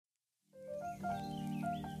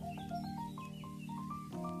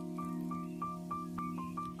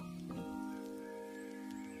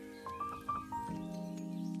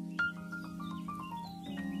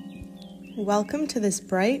Welcome to this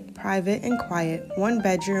bright, private, and quiet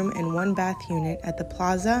one-bedroom and one-bath unit at the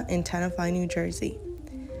Plaza in Tenafly, New Jersey.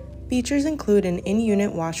 Features include an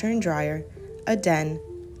in-unit washer and dryer, a den,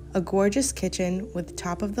 a gorgeous kitchen with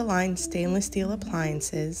top-of-the-line stainless steel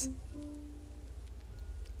appliances,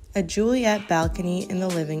 a Juliet balcony in the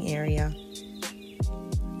living area,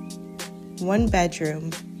 one bedroom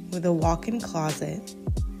with a walk-in closet,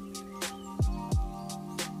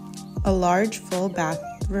 a large full bathroom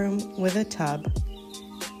with a tub,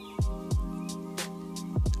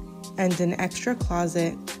 and an extra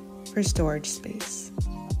closet for storage space.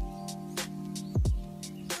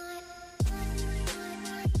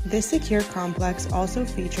 This secure complex also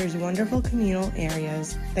features wonderful communal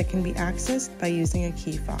areas that can be accessed by using a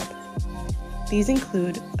key fob. These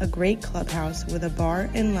include a great clubhouse with a bar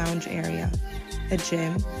and lounge area, a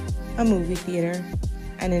gym, a movie theater,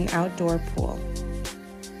 and an outdoor pool.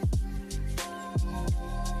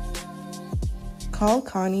 Call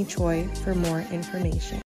Connie Choi for more information.